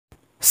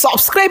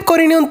Subscribe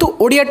करनियंतु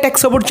Odia tech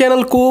support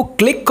channel को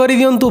click कर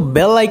दियंतु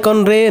bell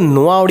icon रे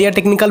नुआ ओडिया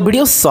टेक्निकल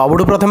वीडियो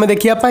सबुठु प्रथमे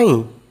देखिया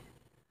पाई।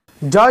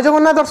 जय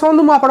जगन्नाथ दर्शक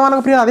बंधु मुझे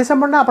आपण प्रिय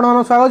राधेश्याम पंडा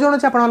आपण स्वागत जनाऊँ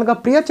आपण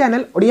प्रिय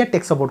चैनल ओडिया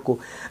टेक सपोर्ट को।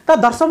 तो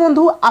दर्शक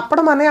बंधु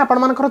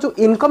आपण जो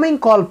इनकमिंग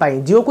कॉल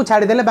जियो को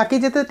छाड़ीदे बाकी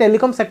जिते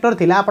टेलीकॉम सेक्टर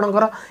थिला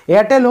आपणकर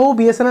एयरटेल हो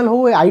बीएसएनएल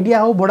हो आइडिया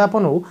हो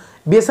वोडाफोन हो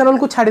बीएसएनएल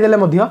को छाड़ीदे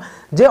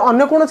जे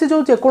अन्य कौन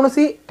जो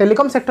जेकोसी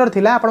टेलीकॉम सेक्टर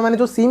थिला आपण माने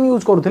जो सिम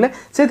यूज करुले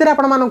से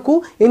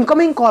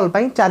इनकमिंग कॉल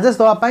चार्जेस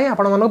दवाई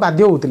आपण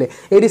बाध्य होते।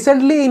 ये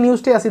रिसेंटली ये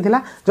न्यूज टी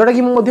आसीथिला जोटा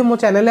कि मुझे मो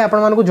चैनल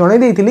आपको जन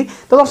देती।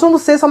 तो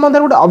दर्शक से संबंध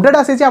में गोटे अपडेट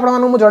आसी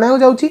आपको जन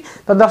जाऊँगी।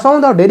 तो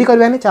दर्शक डेरी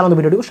करवानी चलते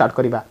वीडियो को स्टार्ट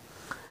करवा।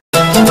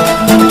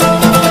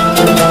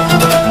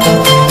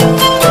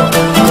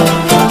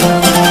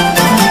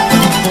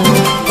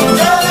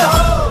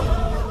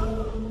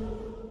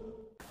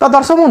 तो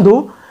दर्शक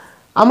बंधु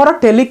आमर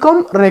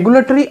telecom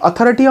regulatory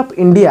authority of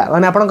India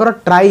माने आपनकर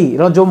ट्राई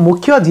रो जो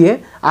मुख्य जी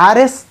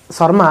आरएस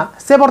शर्मा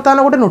से बर्तमान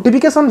गोटे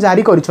नोटिफिकेशन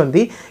जारी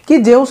करिसेंती कि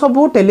जो सब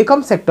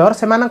टेलीकॉम सेक्टर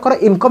से मानकर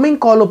इनकमिंग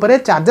कॉल उपरे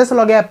चार्जेस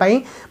लगाया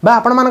पई बा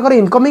आपण मानकर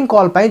इनकमिंग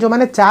कॉल पई जो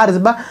माने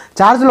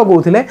चार्ज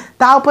लगाउथिले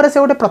ता उपरे से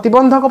गोटे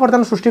प्रतिबंधक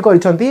बर्तमान सृष्टि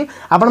करिसेंती।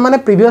 आपण माने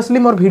प्रीवियसली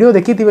मोर वीडियो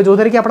देखिथिबे जो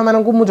कि आपण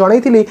मानकु मु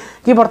जणैथिली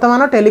कि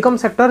बर्तमान टेलीकॉम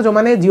सेक्टर जो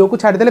माने जियो को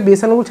छाड़ी देले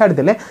बीएसएनएल को छाड़ी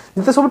देले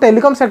जते सब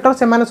टेलीकॉम सेक्टर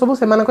से माने सब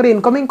से मानकर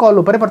इनकमिंग कॉल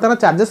उपरे बर्तमान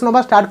चार्जेस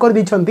नबा स्टार्ट कर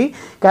दिछंती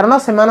कारण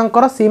से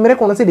मानकर सिम रे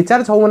कोनोसी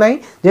रिचार्ज हो नै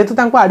जेतु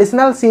तांको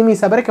एडिशनल सिम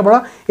हिसाब रे केवल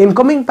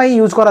इनकमिंग पाई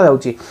यूज करा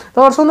जाउची।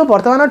 तो दर्शक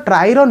बर्तमान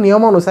ट्राई रो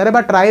नियम अनुसार बा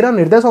ट्राई रो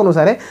निर्देश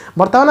अनुसार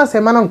बर्तमान से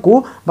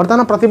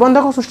बर्तमान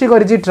प्रतिबंधक सृष्टि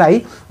करिछि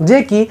ट्राई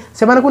जे कि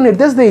से मानकु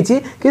निर्देश देछि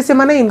कि से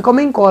माने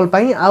इनकमिंग कॉल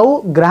पाई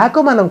आउ ग्राहक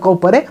मानक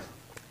ऊपर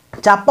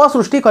चाप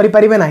सृष्टि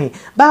करें ना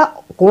बा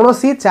कौन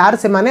सी चार्ज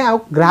से माने आ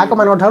ग्राहक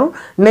मान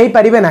नहीं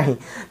पारे ना।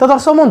 तो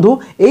दर्शक बंधु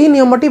यही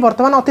नियमटी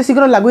बर्तमान अति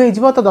शीघ्र लागू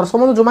हो। तो दर्शक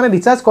बंधु जो मैंने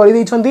रिचार्ज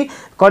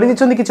कर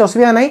किसी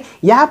असुविधा ना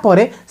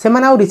यापर से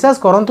रिचार्ज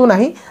करूँ ना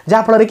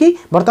जहाँफल कि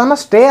बर्तमान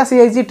स्टे आसी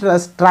जाइए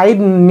ट्राई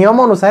नियम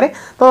अनुसार।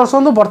 तो दर्शक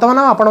बंधु बर्तमान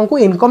आपको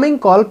इनकमिंग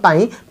कॉल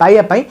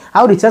पाइबापी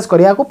आउ रिचार्ज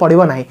करने को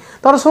पड़ो ना।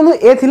 तो दर्शक बंधु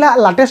ये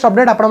लाटेस्ट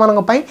अपडेट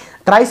आपण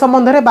ट्राई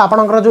संबंध में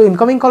आपंकर जो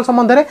इनकमिंग कॉल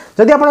संबंध में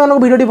जदि आपको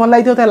वीडियो भल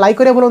लगी तो लाइक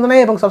करें भूलु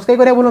ना सब्सक्राइब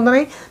करें भूलु ना।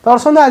 तो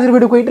दर्शक आज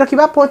वीडियो को ये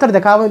रखा पुणी थे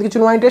देखा किसी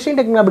नुआ interesting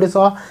technical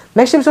video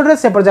next episode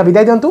से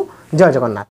विदाय दिंतु। जय जगन्नाथ।